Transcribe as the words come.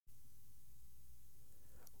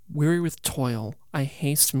Weary with toil, I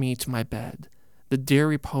haste me to my bed, the dear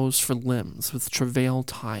repose for limbs with travail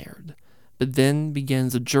tired. But then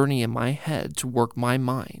begins a journey in my head to work my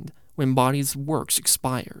mind, when body's works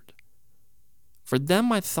expired. For then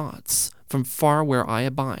my thoughts, from far where I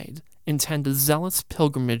abide, intend a zealous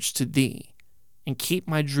pilgrimage to thee, and keep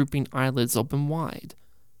my drooping eyelids open wide,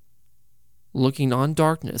 looking on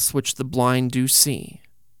darkness which the blind do see.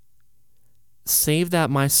 Save that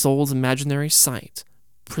my soul's imaginary sight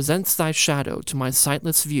presents thy shadow to my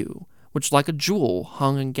sightless view, which like a jewel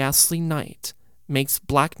hung in ghastly night makes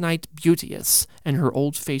black night beauteous and her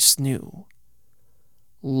old face new.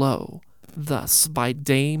 Lo, thus by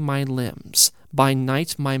day my limbs, by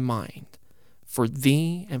night my mind, for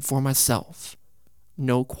thee and for myself,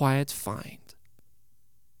 no quiet find.